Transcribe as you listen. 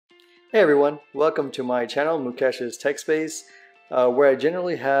Hey everyone, welcome to my channel Mukesh's Tech Space, where I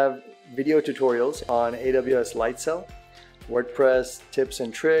generally have video tutorials on AWS Lightsail, WordPress tips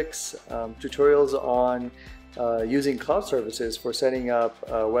and tricks, tutorials on using cloud services for setting up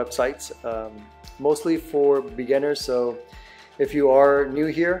websites, mostly for beginners. So if you are new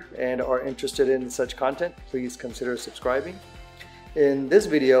here and are interested in such content, please consider subscribing. In this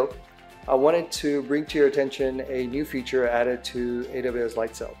video, I wanted to bring to your attention a new feature added to AWS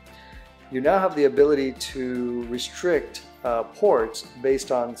Lightsail. You now have the ability to restrict ports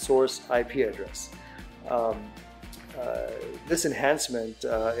based on source IP address. This enhancement,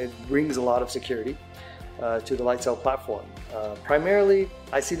 it brings a lot of security to the Lightsail platform. Primarily,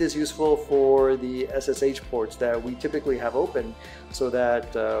 I see this useful for the SSH ports that we typically have open so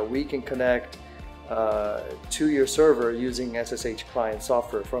that we can connect to your server using SSH client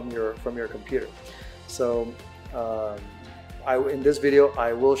software from your computer. So in this video,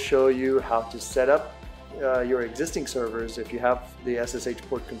 I will show you how to set up your existing servers if you have the SSH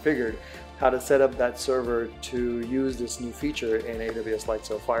port configured, how to set up that server to use this new feature in AWS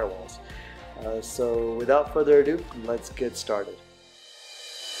Lightsail Firewalls. So without further ado, let's get started.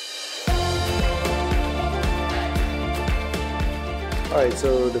 Alright,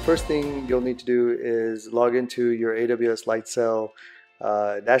 so the first thing you'll need to do is log into your AWS Lightsail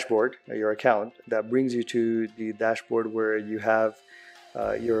dashboard, your account. That brings you to the dashboard where you have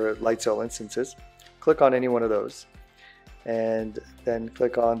your Lightsail instances. Click on any one of those and then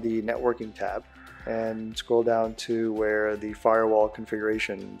click on the networking tab and scroll down to where the firewall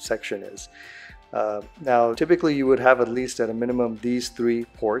configuration section is. Now typically you would have at least at a minimum these three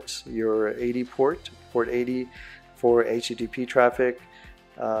ports: your 80 port 80 for HTTP traffic,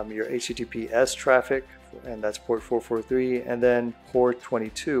 your HTTPS traffic, and that's port 443, and then port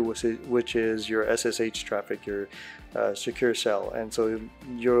 22, which is your SSH traffic, your secure cell. And so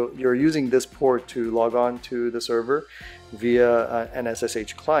you're using this port to log on to the server via an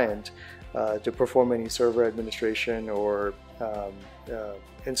SSH client to perform any server administration or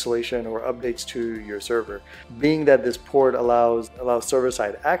installation or updates to your server. Being that this port allows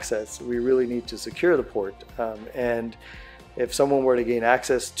server-side access, we really need to secure the port. And if someone were to gain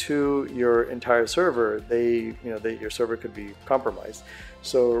access to your entire server, your server could be compromised.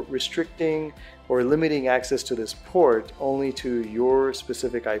 So restricting or limiting access to this port only to your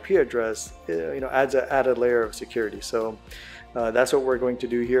specific IP address, adds an added layer of security. So that's what we're going to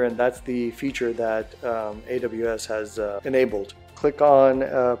do here, and that's the feature that AWS has enabled. Click on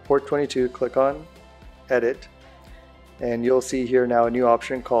port 22, click on Edit, and you'll see here now a new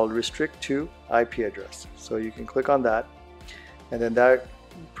option called Restrict to IP address. So you can click on that, and then that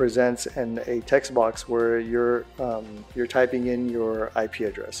presents a text box where you're typing in your IP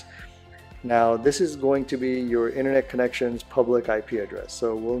address. Now this is going to be your internet connection's public IP address,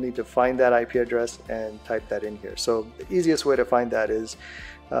 so we'll need to find that IP address and type that in here. So the easiest way to find that is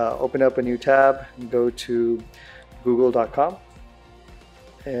open up a new tab, go to google.com,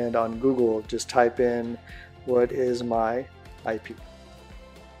 and on Google just type in what is my IP,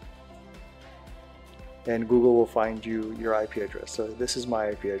 and Google will find you your IP address. So this is my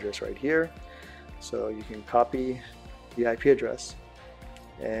IP address right here. So you can copy the IP address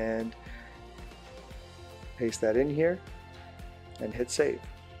and paste that in here and hit save.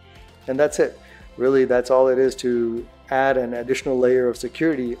 And that's it. Really, that's all it is to add an additional layer of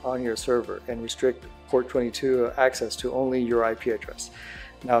security on your server and restrict port 22 access to only your IP address.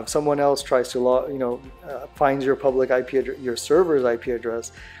 Now, if someone else tries to finds your public IP address, your server's IP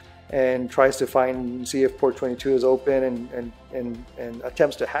address, and tries to see if port 22 is open and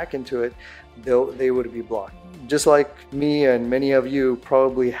attempts to hack into it, they would be blocked. Just like me and many of you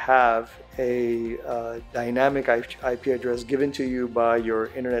probably have a dynamic IP address given to you by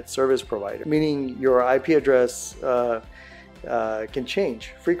your internet service provider, meaning your IP address can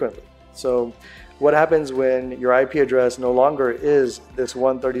change frequently. So what happens when your IP address no longer is this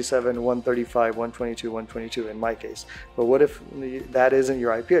 137, 135, 122, 122 in my case? But what if that isn't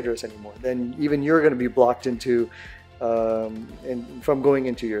your IP address anymore? Then even you're going to be blocked from going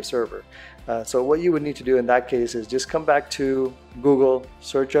into your server. So what you would need to do in that case is just come back to Google,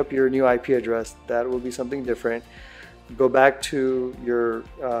 search up your new IP address. That will be something different. Go back to your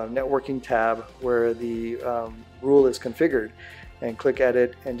networking tab where the rule is configured, and click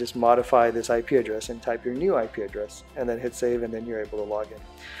Edit and just modify this IP address and type your new IP address, and then hit save, and then you're able to log in.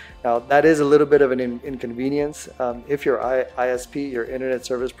 Now that is a little bit of an inconvenience. If your ISP, your internet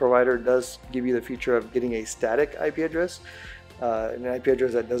service provider, does give you the feature of getting a static IP address, an IP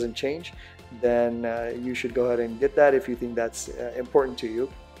address that doesn't change, then you should go ahead and get that if you think that's important to you.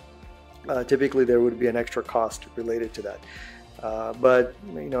 Typically there would be an extra cost related to that. But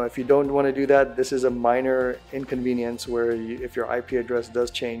if you don't want to do that, this is a minor inconvenience where if your IP address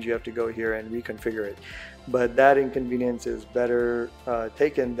does change, you have to go here and reconfigure it. But that inconvenience is better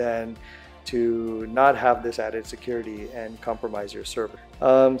taken than to not have this added security and compromise your server.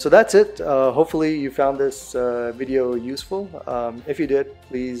 So that's it. Hopefully you found this video useful. If you did,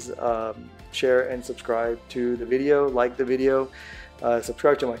 please share and subscribe to the video, like the video,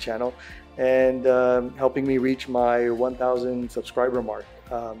 subscribe to my channel, and helping me reach my 1,000 subscriber mark.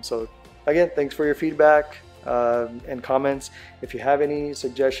 So again, thanks for your feedback and comments. If you have any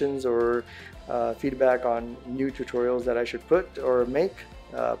suggestions or feedback on new tutorials that I should put or make,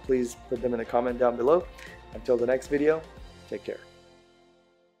 please put them in a comment down below. Until the next video, take care.